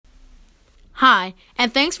Hi,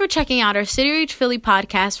 and thanks for checking out our City Reach Philly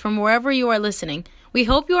podcast from wherever you are listening. We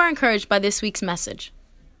hope you are encouraged by this week's message.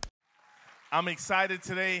 I'm excited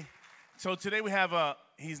today. So today we have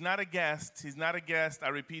he's not a guest. I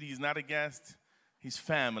repeat, he's not a guest. He's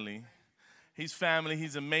family. He's family.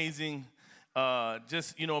 He's amazing.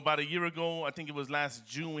 About a year ago, I think it was last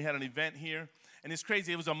June, we had an event here. And it's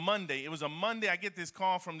crazy. It was a Monday. I get this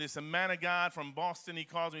call from this man of God from Boston. He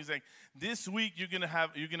calls me. He's like, "This week you're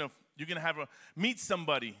gonna meet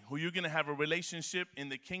somebody who you're gonna have a relationship in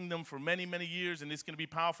the kingdom for many, many years, and it's gonna be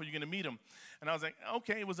powerful. You're gonna meet him." And I was like,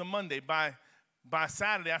 "Okay." It was a Monday. By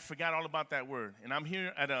Saturday, I forgot all about that word. And I'm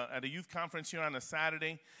here at a youth conference here on a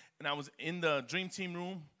Saturday, and I was in the Dream Team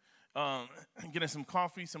room, getting some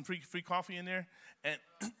coffee, some free coffee in there. And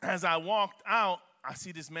as I walked out, I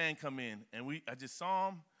see this man come in, and I just saw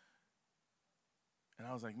him, and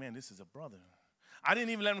I was like, "Man, this is a brother." I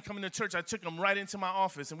didn't even let him come into church. I took him right into my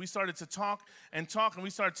office, and we started to talk, and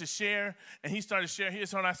we started to share, and he started to share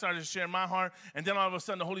his heart, I started to share my heart, and then all of a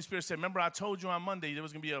sudden the Holy Spirit said, "Remember I told you on Monday there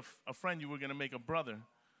was going to be a friend you were going to make a brother."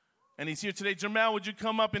 And he's here today. Jermel, would you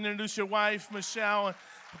come up and introduce your wife, Michelle?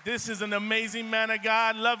 This is an amazing man of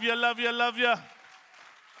God. Love you, love you, love you.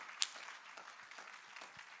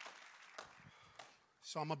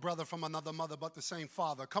 So I'm a brother from another mother, but the same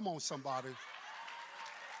father. Come on, somebody.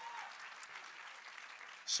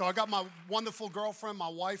 So I got my wonderful girlfriend, my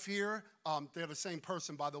wife here. They're the same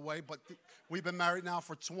person, by the way, but we've been married now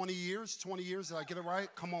for 20 years. 20 years, did I get it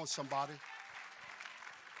right? Come on, somebody.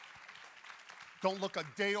 Don't look a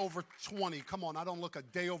day over 20. Come on, I don't look a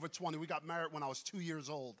day over 20. We got married when I was 2 years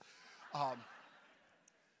old.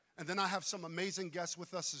 And then I have some amazing guests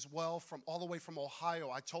with us as well, all the way from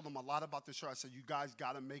Ohio. I told them a lot about this church. I said, "You guys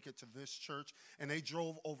got to make it to this church." And they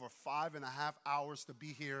drove over 5.5 hours to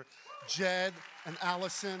be here. Jed and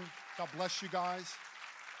Allison, God bless you guys.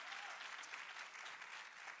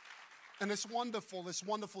 And it's wonderful. It's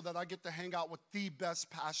wonderful that I get to hang out with the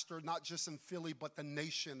best pastor, not just in Philly, but the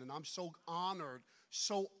nation. And I'm so honored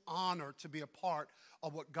to be a part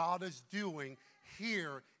of what God is doing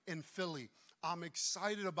here in Philly. I'm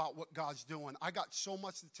excited about what God's doing. I got so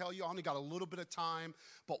much to tell you. I only got a little bit of time.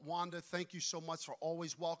 But Wanda, thank you so much for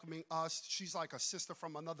always welcoming us. She's like a sister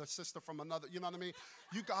from another. You know what I mean?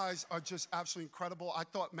 You guys are just absolutely incredible. I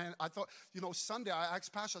thought, Sunday I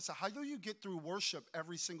asked Pastor, I said, "How do you get through worship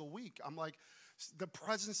every single week?" I'm like, the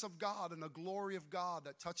presence of God and the glory of God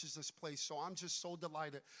that touches this place. So I'm just so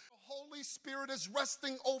delighted. The Holy Spirit is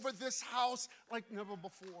resting over this house like never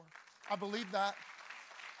before. I believe that.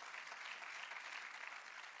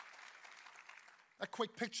 A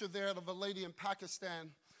quick picture there of a lady in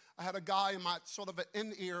Pakistan. I had a guy in my sort of an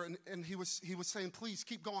in-ear, and he was saying, "Please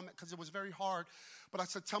keep going," because it was very hard. But I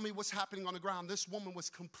said, "Tell me what's happening on the ground." This woman was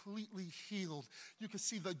completely healed. You could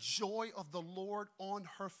see the joy of the Lord on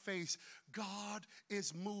her face. God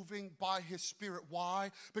is moving by his Spirit.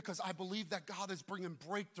 Why? Because I believe that God is bringing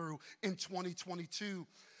breakthrough in 2022.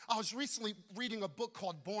 I was recently reading a book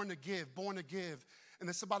called Born to Give. And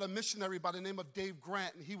it's about a missionary by the name of Dave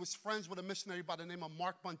Grant. And he was friends with a missionary by the name of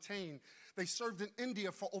Mark Buntain. They served in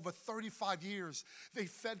India for over 35 years. They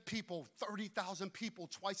fed people, 30,000 people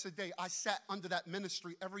twice a day. I sat under that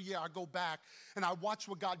ministry. Every year I go back and I watch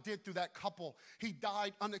what God did through that couple. He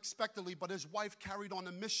died unexpectedly, but his wife carried on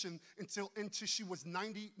the mission until she was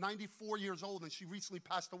 94 years old, and she recently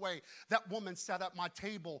passed away. That woman sat at my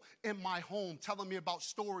table in my home telling me about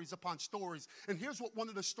stories upon stories. And here's what one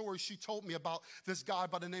of the stories she told me about this guy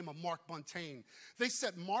by the name of Mark Buntain. They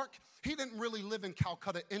said, Mark, he didn't really live in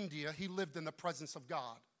Calcutta, India. He lived in the presence of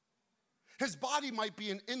God. His body might be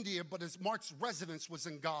in India, but Mark's residence was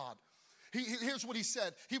in God. Here's what he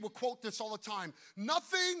said. He would quote this all the time.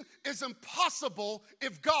 "Nothing is impossible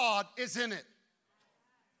if God is in it."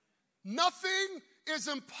 Nothing is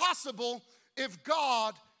impossible if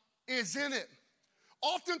God is in it.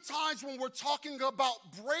 Oftentimes when we're talking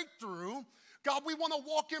about breakthrough, God, we want to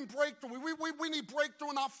walk in breakthrough. We need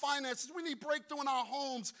breakthrough in our finances. We need breakthrough in our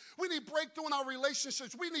homes. We need breakthrough in our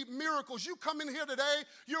relationships. We need miracles. You come in here today,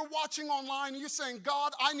 you're watching online, and you're saying,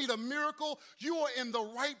 "God, I need a miracle." You are in the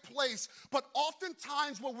right place. But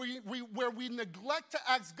oftentimes where we neglect to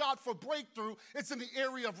ask God for breakthrough, it's in the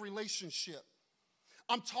area of relationship.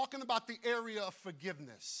 I'm talking about the area of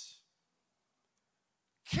forgiveness.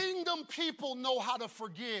 Kingdom people know how to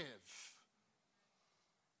forgive.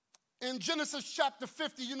 In Genesis chapter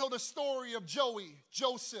 50, you know the story of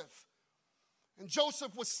Joseph. And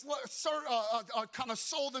Joseph was kind of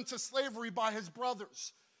sold into slavery by his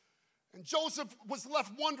brothers. And Joseph was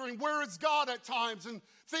left wondering, where is God at times? And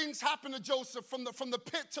things happened to Joseph from the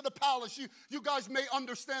pit to the palace. You guys may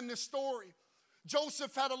understand this story.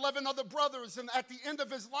 Joseph had 11 other brothers, and at the end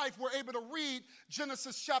of his life, we're able to read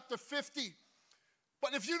Genesis chapter 50.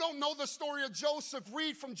 But if you don't know the story of Joseph,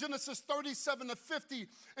 read from Genesis 37 to 50,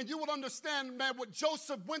 and you will understand, man, what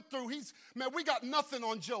Joseph went through. We got nothing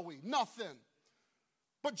on Joey, nothing.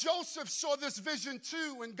 But Joseph saw this vision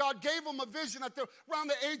too, and God gave him a vision around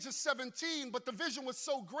the age of 17, but the vision was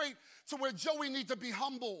so great to where Joey needed to be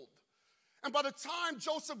humbled. And by the time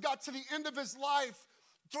Joseph got to the end of his life,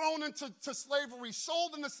 thrown into slavery,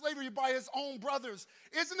 sold into slavery by his own brothers.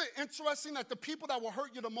 Isn't it interesting that the people that will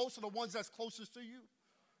hurt you the most are the ones that's closest to you?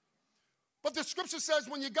 But the scripture says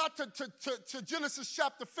when you got to Genesis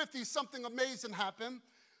chapter 50, something amazing happened.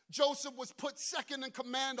 Joseph was put second in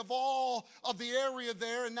command of all of the area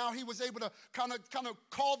there, and now he was able to kind of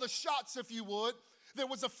call the shots, if you would. There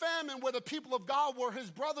was a famine where the people of God were, his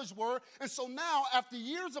brothers were, and so now, after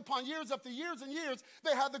years upon years, after years and years,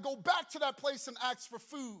 they had to go back to that place and ask for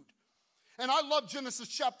food. And I love Genesis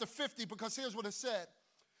chapter 50 because here's what it said.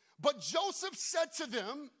 But Joseph said to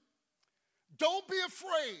them, don't be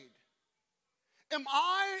afraid. Am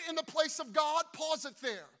I in the place of God? Pause it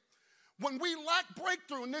there. When we lack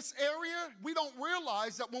breakthrough in this area, we don't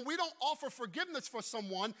realize that when we don't offer forgiveness for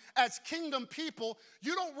someone as kingdom people,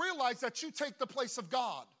 you don't realize that you take the place of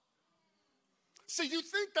God. See, you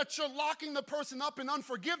think that you're locking the person up in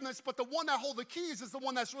unforgiveness, but the one that holds the keys is the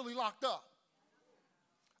one that's really locked up.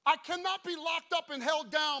 I cannot be locked up and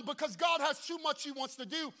held down because God has too much he wants to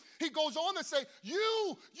do. He goes on to say,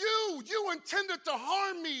 you intended to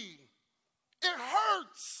harm me. It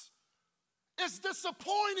hurts. It's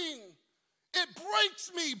disappointing. It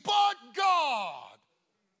breaks me, but God,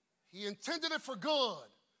 he intended it for good,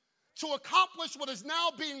 to accomplish what is now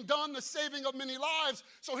being done, the saving of many lives.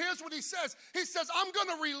 So here's what he says. He says, I'm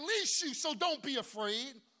going to release you, so don't be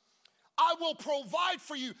afraid. I will provide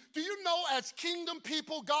for you. Do you know, as kingdom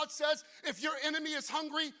people, God says, if your enemy is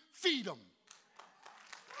hungry, feed him.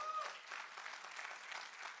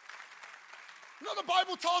 You know, the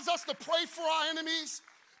Bible tells us to pray for our enemies.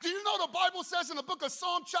 Do you know the Bible says in the book of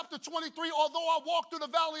Psalm chapter 23, although I walk through the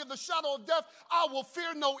valley of the shadow of death, I will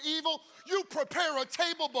fear no evil. You prepare a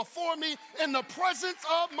table before me in the presence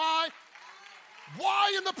of my...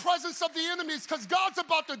 Why in the presence of the enemies? Because God's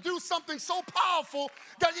about to do something so powerful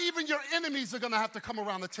that even your enemies are going to have to come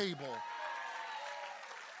around the table.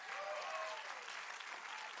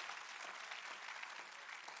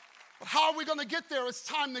 But how are we going to get there? It's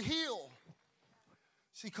time to heal.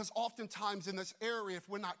 See, because oftentimes in this area, if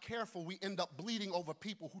we're not careful, we end up bleeding over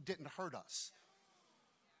people who didn't hurt us.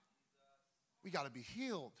 We got to be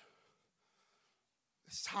healed.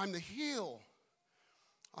 It's time to heal.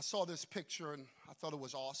 I saw this picture and I thought it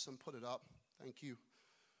was awesome. Put it up. Thank you.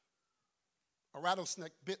 A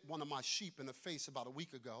rattlesnake bit one of my sheep in the face about a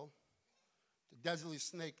week ago. The deadly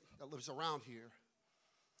snake that lives around here.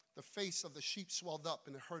 The face of the sheep swelled up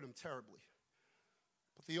and it hurt him terribly.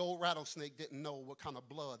 But the old rattlesnake didn't know what kind of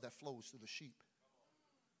blood that flows through the sheep.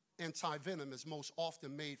 Anti-venom is most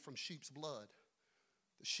often made from sheep's blood.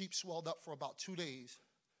 The sheep swelled up for about 2 days,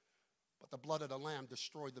 but the blood of the lamb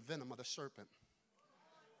destroyed the venom of the serpent.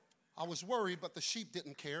 I was worried, but the sheep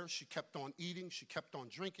didn't care. She kept on eating, she kept on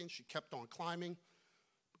drinking, she kept on climbing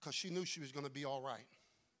because she knew she was going to be all right.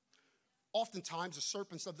 Oftentimes, the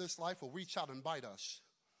serpents of this life will reach out and bite us.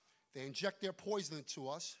 They inject their poison into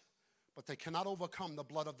us, but they cannot overcome the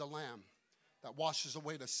blood of the Lamb that washes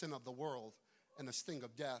away the sin of the world and the sting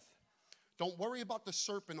of death. Don't worry about the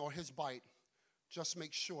serpent or his bite. Just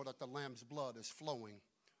make sure that the Lamb's blood is flowing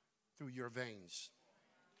through your veins.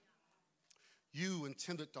 You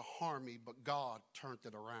intended to harm me, but God turned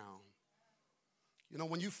it around. You know,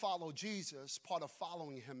 when you follow Jesus, part of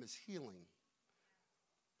following him is healing.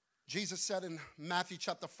 Jesus said in Matthew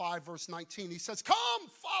chapter 5, verse 19, he says, come,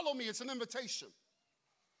 follow me. It's an invitation.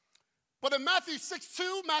 But in Matthew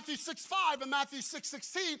 6:2, Matthew 6:5, and Matthew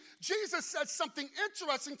 6:16, Jesus said something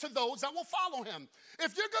interesting to those that will follow him.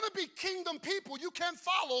 If you're going to be kingdom people, you can't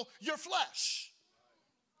follow your flesh.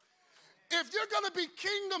 If you're going to be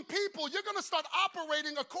kingdom people, you're going to start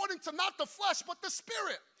operating according to not the flesh, but the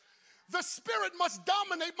Spirit. The Spirit must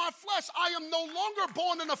dominate my flesh. I am no longer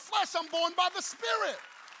born in the flesh. I'm born by the Spirit.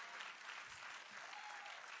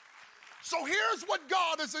 So here's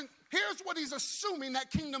what he's assuming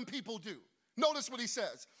that kingdom people do. Notice what he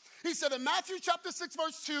says. He said in Matthew chapter 6,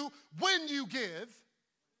 verse 2, when you give.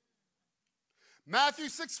 Matthew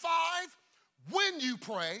 6:5, when you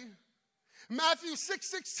pray. Matthew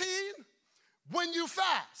 6:16, when you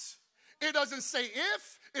fast. It doesn't say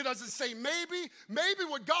if, it doesn't say maybe. Maybe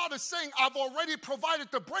what God is saying, I've already provided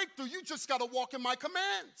the breakthrough. You just got to walk in my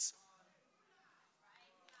commands.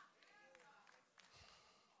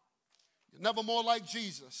 You're never more like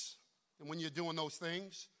Jesus than when you're doing those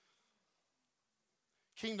things.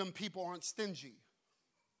 Kingdom people aren't stingy.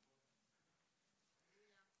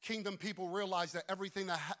 Kingdom people realize that everything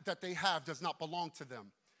that they have does not belong to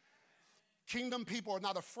them. Kingdom people are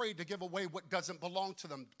not afraid to give away what doesn't belong to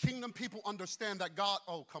them. Kingdom people understand that God,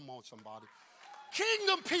 oh, come on, somebody.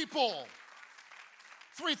 Kingdom people.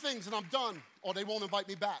 3 things and I'm done, or they won't invite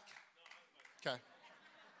me back. Okay.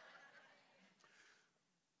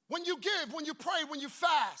 When you give, when you pray, when you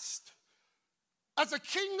fast, as a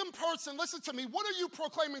kingdom person, listen to me, what are you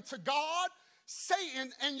proclaiming to God,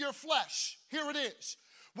 Satan, and your flesh? Here it is.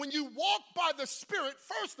 When you walk by the Spirit,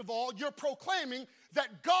 first of all, you're proclaiming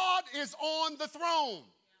that God is on the throne.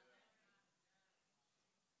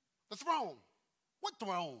 The throne. What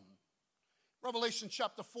throne? Revelation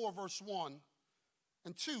chapter 4, verse 1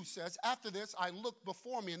 and 2 says, after this I looked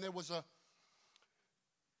before me, and there was a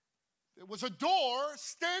door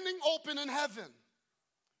standing open in heaven.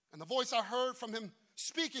 And the voice I heard from him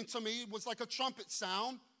speaking to me was like a trumpet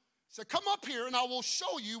sound. He said, come up here and I will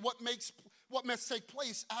show you what must take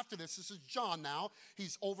place after this. This is John now.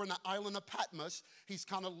 He's over in the island of Patmos. He's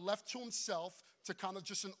kind of left to himself, to kind of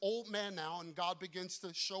just an old man now, and God begins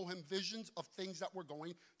to show him visions of things that were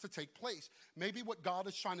going to take place. Maybe what God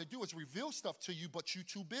is trying to do is reveal stuff to you, but you're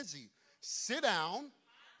too busy. Sit down,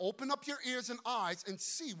 open up your ears and eyes, and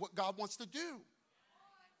see what God wants to do.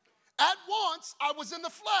 At once, I was in the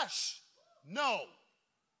flesh. No.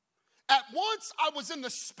 At once, I was in the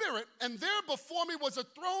spirit, and there before me was a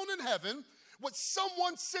throne in heaven with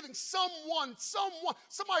someone sitting. Someone.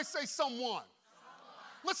 Somebody say someone.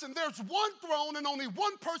 Listen, there's one throne and only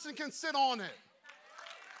one person can sit on it.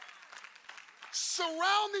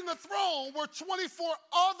 Surrounding the throne were 24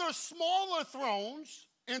 other smaller thrones,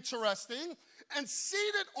 interesting, and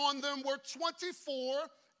seated on them were 24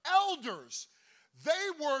 elders.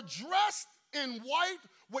 They were dressed in white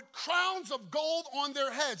with crowns of gold on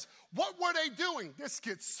their heads. What were they doing? This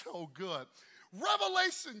gets so good.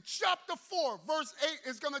 Revelation chapter 4, verse 8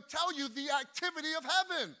 is going to tell you the activity of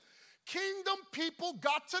heaven. Kingdom people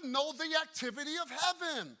got to know the activity of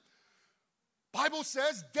heaven. Bible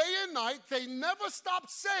says day and night they never stopped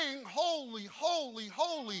saying, holy, holy,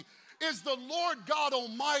 holy is the Lord God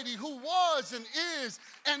Almighty, who was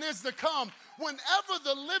and is to come. Whenever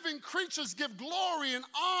the living creatures give glory and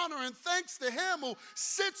honor and thanks to him who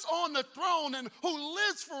sits on the throne and who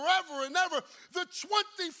lives forever and ever, the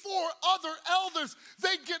 24 other elders,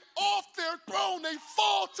 they get off their throne, they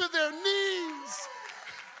fall to their knees.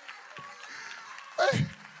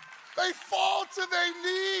 They fall to their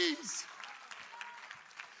knees.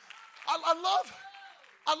 I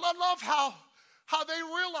love how they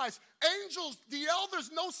realize. Angels, the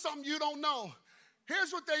elders know something you don't know.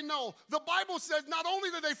 Here's what they know. The Bible says not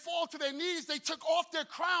only did they fall to their knees, they took off their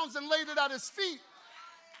crowns and laid it at his feet.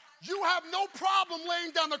 You have no problem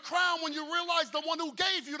laying down the crown when you realize the one who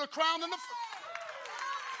gave you the crown in the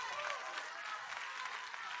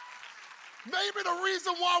Maybe the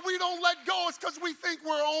reason why we don't let go is because we think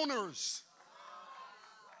we're owners.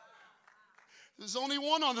 There's only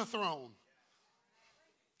one on the throne.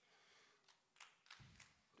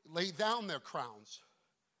 They laid down their crowns.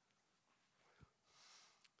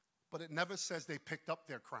 But it never says they picked up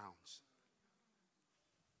their crowns.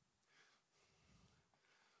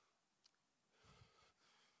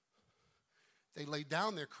 They laid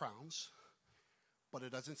down their crowns, but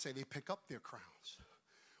it doesn't say they pick up their crowns.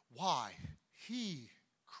 Why? He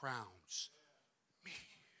crowns me.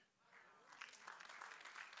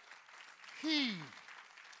 He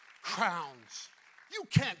crowns. You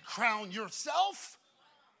can't crown yourself.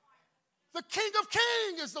 The King of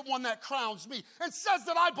Kings is the one that crowns me and says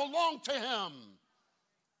that I belong to him.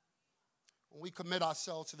 When we commit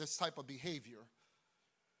ourselves to this type of behavior,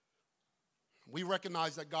 we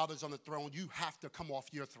recognize that God is on the throne. You have to come off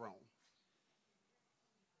your throne.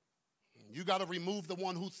 You got to remove the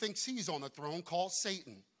one who thinks he's on the throne, called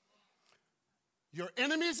Satan. Your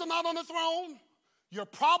enemies are not on the throne. Your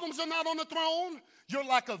problems are not on the throne. Your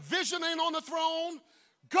lack of vision ain't on the throne.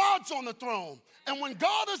 God's on the throne. And when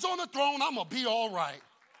God is on the throne, I'm going to be all right.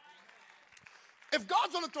 If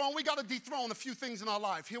God's on the throne, we got to dethrone a few things in our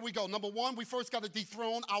life. Here we go. Number one, we first got to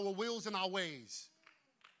dethrone our wills and our ways.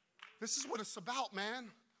 This is what it's about, man.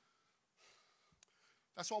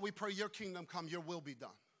 That's why we pray, your kingdom come, your will be done.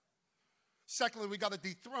 Secondly, we got to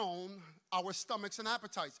dethrone our stomachs and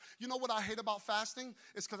appetites. You know what I hate about fasting?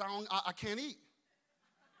 It's because I can't eat.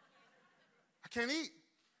 I can't eat.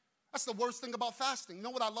 That's the worst thing about fasting. You know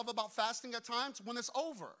what I love about fasting at times? When it's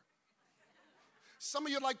over. Some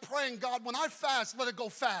of you are like praying, God, when I fast, let it go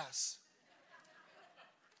fast.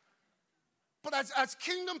 But as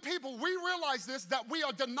kingdom people, we realize this, that we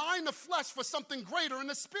are denying the flesh for something greater in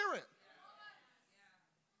the spirit.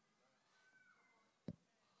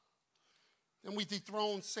 Then we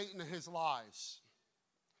dethrone Satan and his lies.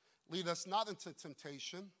 Lead us not into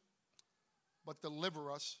temptation, but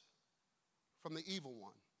deliver us from the evil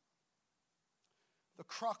one. The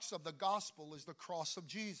crux of the gospel is the cross of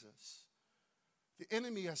Jesus. The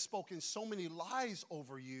enemy has spoken so many lies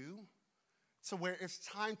over you to where it's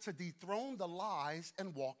time to dethrone the lies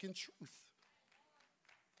and walk in truth.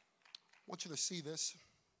 I want you to see this.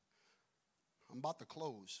 I'm about to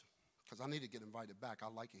close because I need to get invited back. I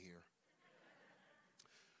like it here.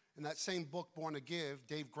 In that same book, Born to Give,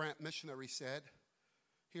 Dave Grant, missionary, said,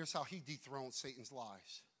 here's how he dethroned Satan's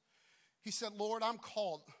lies. He said, Lord, I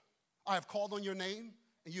have called on your name,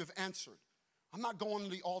 and you have answered. I'm not going to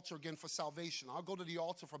the altar again for salvation. I'll go to the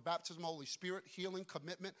altar for baptism of the Holy Spirit, healing,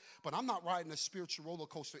 commitment, but I'm not riding a spiritual roller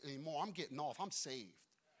coaster anymore. I'm getting off. I'm saved.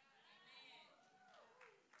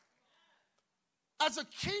 As a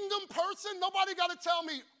kingdom person, nobody got to tell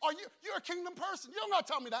me, you're a kingdom person. You don't got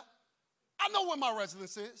to tell me that. I know where my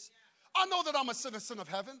residence is. I know that I'm a citizen of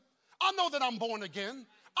heaven. I know that I'm born again.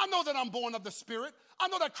 I know that I'm born of the Spirit. I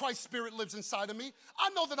know that Christ's Spirit lives inside of me. I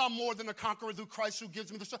know that I'm more than a conqueror through Christ who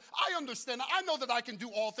gives me the strength. I understand that. I know that I can do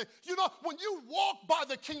all things. You know, when you walk by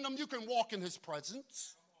the kingdom, you can walk in his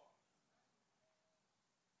presence.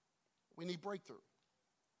 We need breakthrough.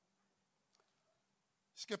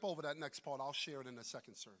 Skip over that next part. I'll share it in the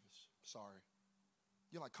second service. Sorry.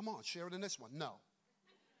 You're like, come on, share it in this one. No.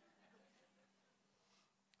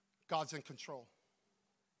 God's in control.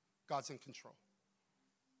 God's in control.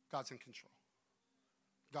 God's in control.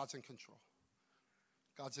 God's in control.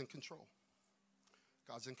 God's in control.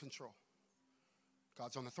 God's in control.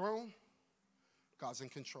 God's on the throne. God's in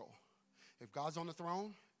control. If God's on the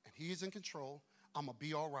throne and he is in control, I'm going to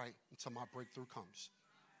be all right until my breakthrough comes.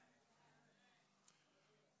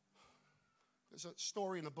 There's a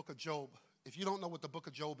story in the book of Job. If you don't know what the book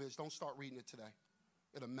of Job is, don't start reading it today.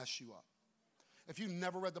 It'll mess you up. If you've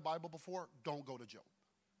never read the Bible before, don't go to Job.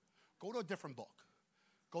 Go to a different book.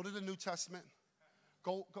 Go to the New Testament.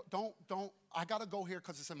 Don't. I got to go here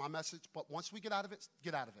because it's in my message, but once we get out of it,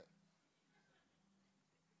 get out of it.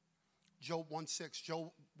 Job 1:6. Job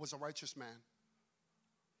was a righteous man.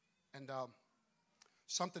 And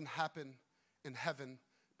something happened in heaven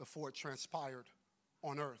before it transpired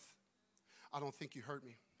on earth. I don't think you heard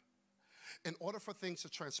me. In order for things to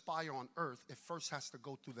transpire on earth, it first has to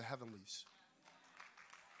go through the heavenlies.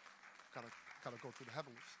 Gotta go through the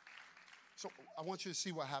heavenlies. So I want you to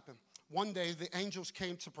see what happened. One day, the angels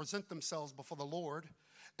came to present themselves before the Lord,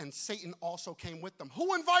 and Satan also came with them.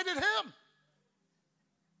 Who invited him?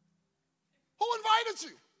 Who invited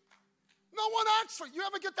you? No one asked for you. You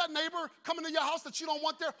ever get that neighbor coming to your house that you don't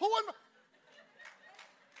want there?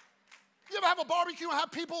 You ever have a barbecue and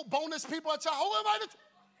have people, bonus people at your house? Who invited you?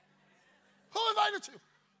 Who invited you?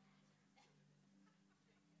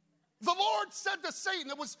 The Lord said to Satan,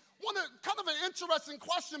 it was kind of an interesting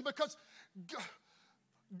question because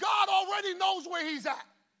God already knows where he's at.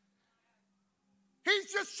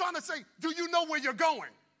 He's just trying to say, do you know where you're going?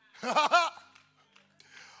 I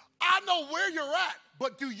know where you're at,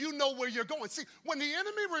 but do you know where you're going? See, when the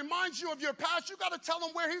enemy reminds you of your past, you got to tell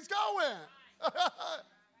him where he's going.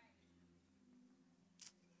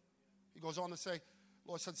 He goes on to say,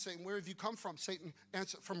 Lord said, Satan, where have you come from? Satan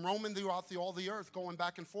answered, from roaming throughout all the earth, going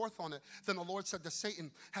back and forth on it. Then the Lord said to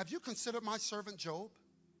Satan, have you considered my servant Job?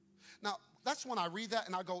 Now, that's when I read that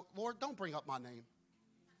and I go, Lord, don't bring up my name.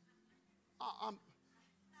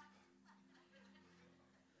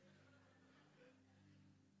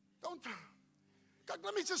 God,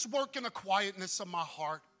 let me just work in the quietness of my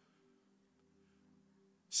heart.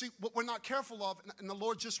 See, what we're not careful of, and the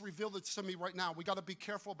Lord just revealed it to me right now, we got to be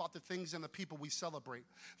careful about the things and the people we celebrate.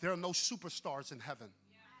 There are no superstars in heaven.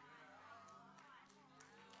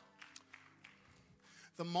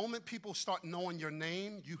 The moment people start knowing your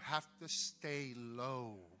name, you have to stay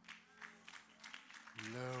low.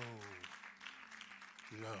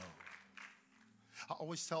 Low. I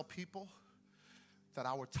always tell people that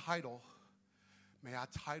our title, may our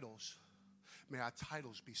titles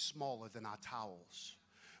be smaller than our towels.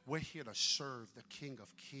 We're here to serve the King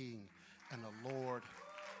of Kings and the Lord.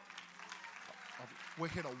 We're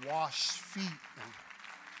here to wash feet. And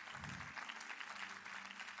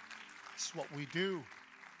that's what we do.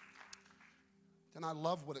 Then I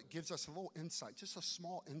love what it gives us, a little insight, just a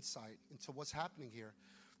small insight into what's happening here.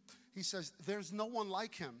 He says, there's no one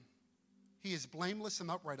like him. He is blameless and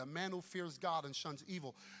upright, a man who fears God and shuns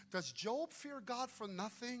evil. Does Job fear God for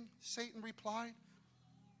nothing? Satan replied.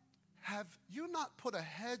 Have you not put a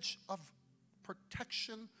hedge of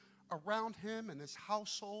protection around him and his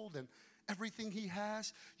household and everything he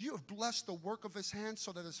has. You have blessed the work of his hands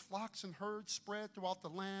so that his flocks and herds spread throughout the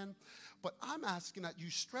land. But I'm asking that you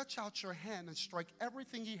stretch out your hand and strike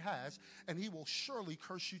everything he has, and he will surely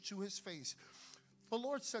curse you to his face. The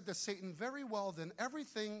Lord said to Satan, very well then,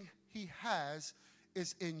 everything he has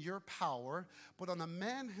is in your power, but on a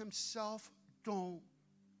man himself, don't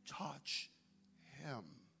touch him.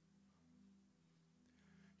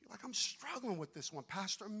 You're like, I'm struggling with this one,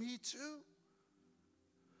 Pastor. Me too.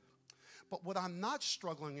 But what I'm not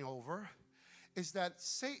struggling over is that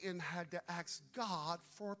Satan had to ask God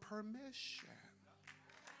for permission.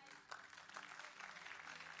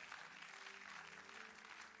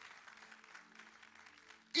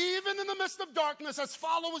 Even in the midst of darkness, as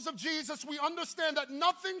followers of Jesus, we understand that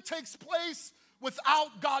nothing takes place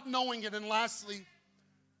without God knowing it. And lastly,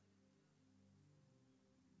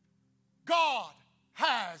 God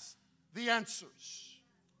has the answers.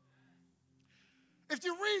 If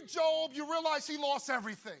you read Job, you realize he lost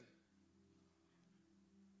everything.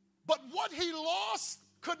 But what he lost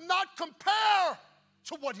could not compare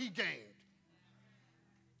to what he gained.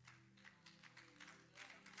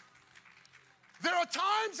 There are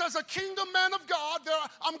times as a kingdom man of God,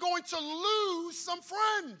 I'm going to lose some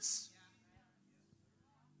friends.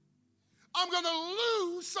 I'm going to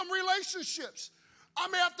lose some relationships. I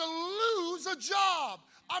may have to lose a job.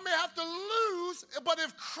 I may have to lose, but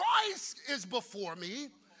if Christ is before me,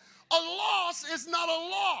 a loss is not a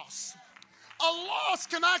loss. A loss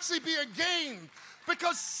can actually be a gain,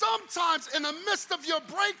 because sometimes in the midst of your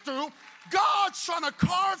breakthrough, God's trying to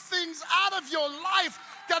carve things out of your life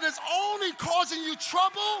that is only causing you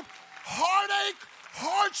trouble, heartache,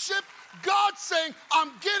 hardship. God's saying,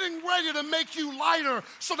 I'm getting ready to make you lighter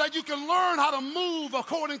so that you can learn how to move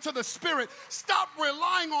according to the Spirit. Stop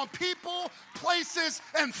relying on people, places,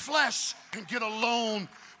 and flesh, and get alone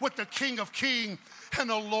with the King of Kings and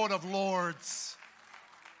the Lord of Lords.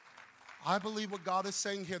 I believe what God is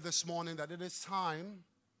saying here this morning, that it is time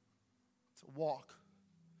to walk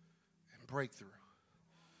and break through.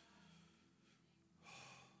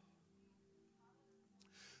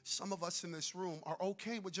 Some of us in this room are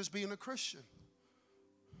okay with just being a Christian.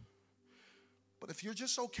 But if you're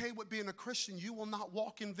just okay with being a Christian, you will not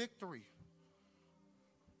walk in victory.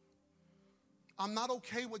 I'm not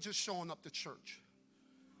okay with just showing up to church.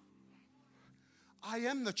 I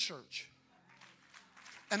am the church.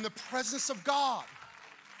 And the presence of God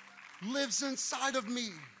lives inside of me.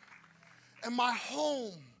 And my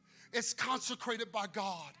home is consecrated by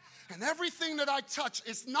God. And everything that I touch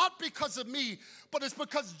is not because of me, but it's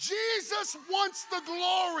because Jesus wants the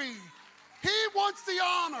glory. He wants the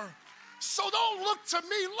honor. So don't look to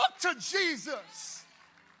me, look to Jesus.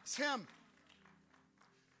 It's him.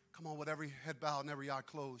 Come on, with every head bowed and every eye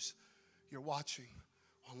closed, you're watching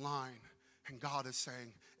online, and God is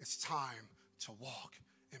saying, it's time to walk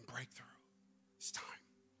in breakthrough. It's time.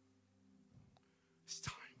 It's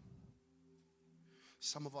time.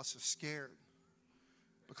 Some of us are scared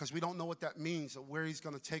because we don't know what that means or where he's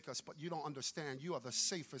going to take us, but you don't understand. You are the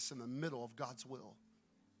safest in the middle of God's will.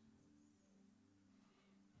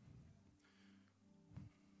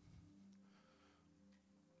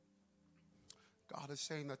 God is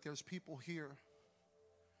saying that there's people here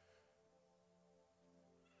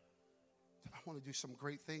that I want to do some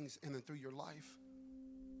great things in and through your life,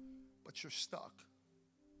 but you're stuck.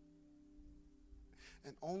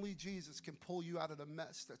 And only Jesus can pull you out of the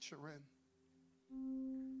mess that you're in.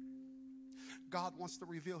 God wants to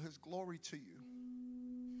reveal his glory to you,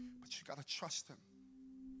 but you got to trust him.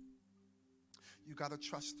 You got to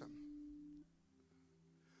trust him.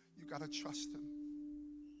 You got to trust him.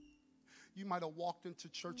 You might have walked into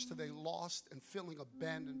church today lost and feeling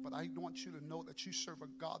abandoned, but I want you to know that you serve a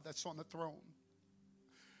God that's on the throne,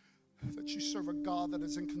 that you serve a God that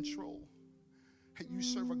is in control, and you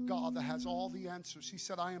serve a God that has all the answers. He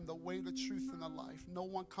said, I am the way, the truth, and the life. No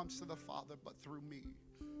one comes to the Father but through me.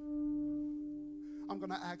 I'm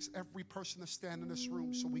going to ask every person to stand in this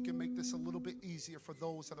room so we can make this a little bit easier for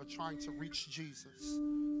those that are trying to reach Jesus.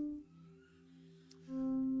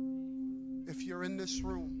 If you're in this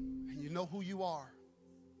room and you know who you are,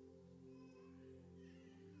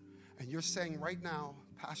 and you're saying right now,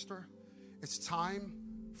 Pastor, it's time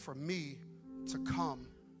for me to come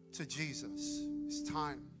to Jesus. It's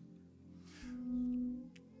time.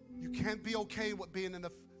 You can't be okay with being in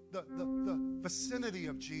the vicinity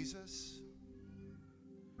of Jesus.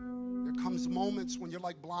 There comes moments when you're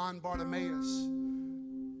like blind Bartimaeus.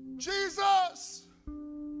 Jesus,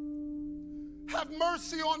 have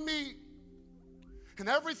mercy on me. And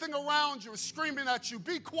everything around you is screaming at you,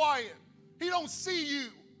 be quiet. He don't see you.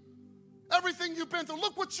 Everything you've been through.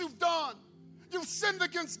 Look what you've done. You've sinned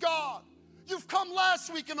against God. You've come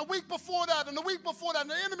last week and the week before that and the week before that, and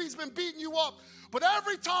the enemy's been beating you up. But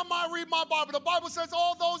every time I read my Bible, the Bible says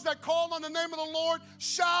all those that call on the name of the Lord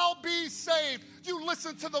shall be saved. You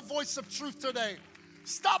listen to the voice of truth today.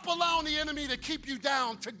 Stop allowing the enemy to keep you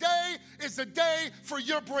down. Today is the day for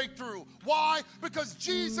your breakthrough. Why? Because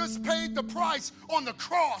Jesus paid the price on the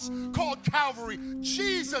cross called Calvary.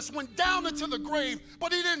 Jesus went down into the grave,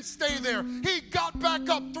 but he didn't stay there. He got back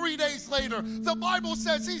up 3 days later. The Bible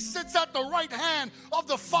says he sits at the right hand of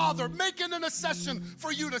the Father, making intercession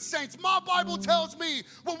for you, the saints. My Bible tells me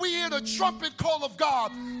when we hear the trumpet call of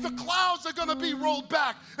God, the clouds are going to be rolled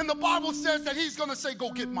back. And the Bible says that he's going to say, go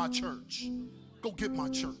get my church. Go get my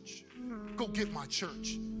church. Go get my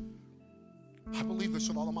church. I believe this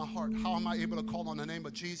with all of my heart. How am I able to call on the name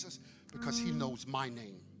of Jesus? Because he knows my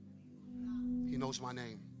name. He knows my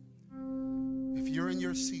name. If you're in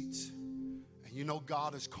your seats and you know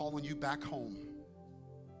God is calling you back home,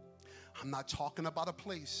 I'm not talking about a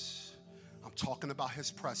place. I'm talking about his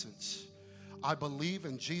presence. I believe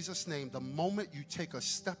in Jesus' name, the moment you take a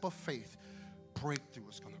step of faith, breakthrough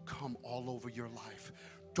is going to come all over your life.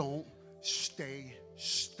 Don't stay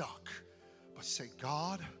stuck, but say,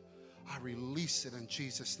 God, I release it in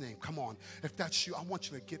Jesus' name. Come on. If that's you, I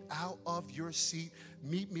want you to get out of your seat.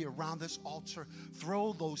 Meet me around this altar.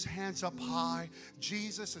 Throw those hands up high.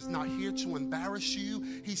 Jesus is not here to embarrass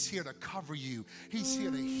you. He's here to cover you. He's here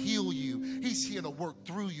to heal you. He's here to work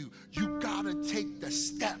through you. You got to take the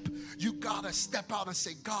step. You got to step out and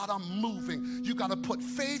say, God, I'm moving. You got to put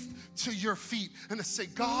faith to your feet and to say,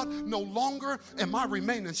 God, no longer am I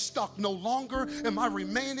remaining stuck. No longer am I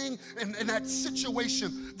remaining in that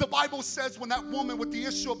situation. The Bible says when that woman with the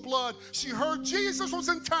issue of blood, she heard Jesus was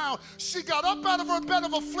in town, she got up out of her bed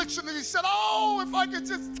of affliction and he said, oh, if I could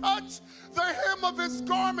just touch the hem of his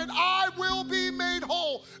garment, I will be made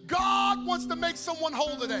whole. God wants to make someone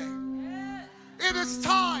whole today. It is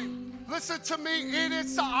time. Listen to me. It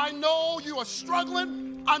is time. I know you are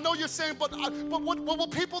struggling. I know you're saying, but what will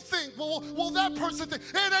people think? Will that person think?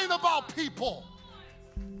 It ain't about people.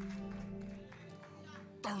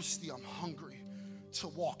 Thirsty, I'm hungry to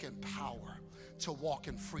walk in power, to walk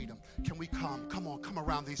in freedom. Can we come? Come on, come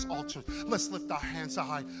around these altars. Let's lift our hands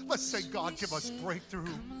high. Let's say, God, give us breakthrough.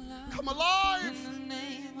 Come alive.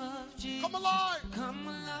 Come alive. Come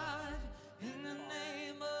alive in the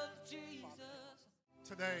name of Jesus.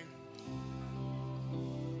 Today,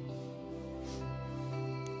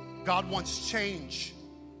 God wants change.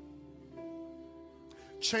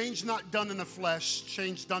 Change not done in the flesh,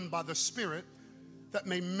 change done by the Spirit that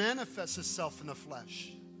may manifest itself in the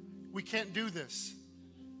flesh. We can't do this.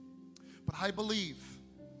 But I believe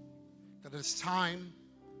that it's time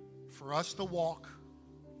for us to walk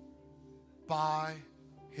by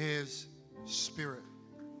his Spirit.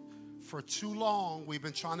 For too long, we've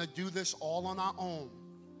been trying to do this all on our own.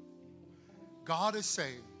 God is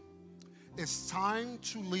saying, it's time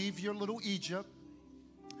to leave your little Egypt,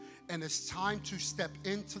 and it's time to step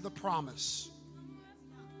into the promise.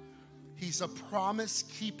 He's a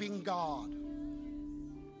promise-keeping God.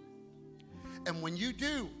 And when you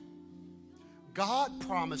do, God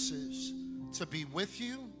promises to be with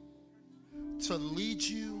you, to lead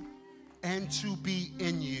you, and to be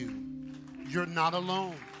in you. You're not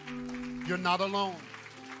alone. You're not alone.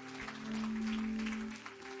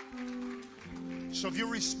 So if you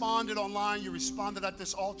responded online, you responded at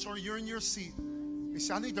this altar, you're in your seat. You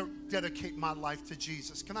say, I need to dedicate my life to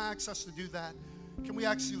Jesus. Can I ask us to do that? Can we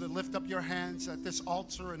ask you to lift up your hands at this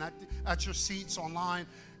altar and at your seats online?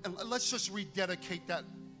 And let's just rededicate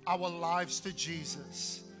our lives to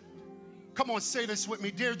Jesus. Come on, say this with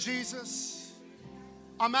me. Dear Jesus,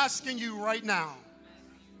 I'm asking you right now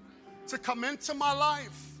to come into my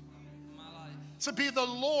life, to be the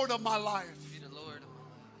Lord of my life.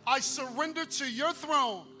 I surrender to your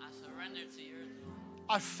throne.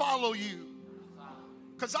 I follow you.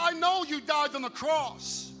 Because I know you died on the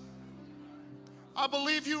cross. I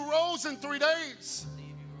believe you rose in 3 days.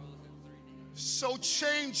 So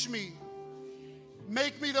change me.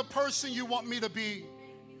 Make me the person you want me to be.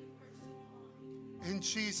 In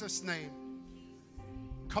Jesus' name.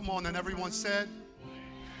 Come on, and everyone said,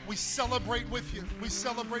 we celebrate with you. We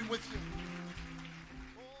celebrate with you.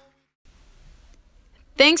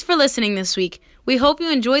 Thanks for listening this week. We hope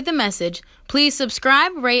you enjoyed the message. Please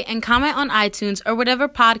subscribe, rate, and comment on iTunes or whatever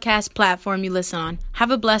podcast platform you listen on.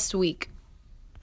 Have a blessed week.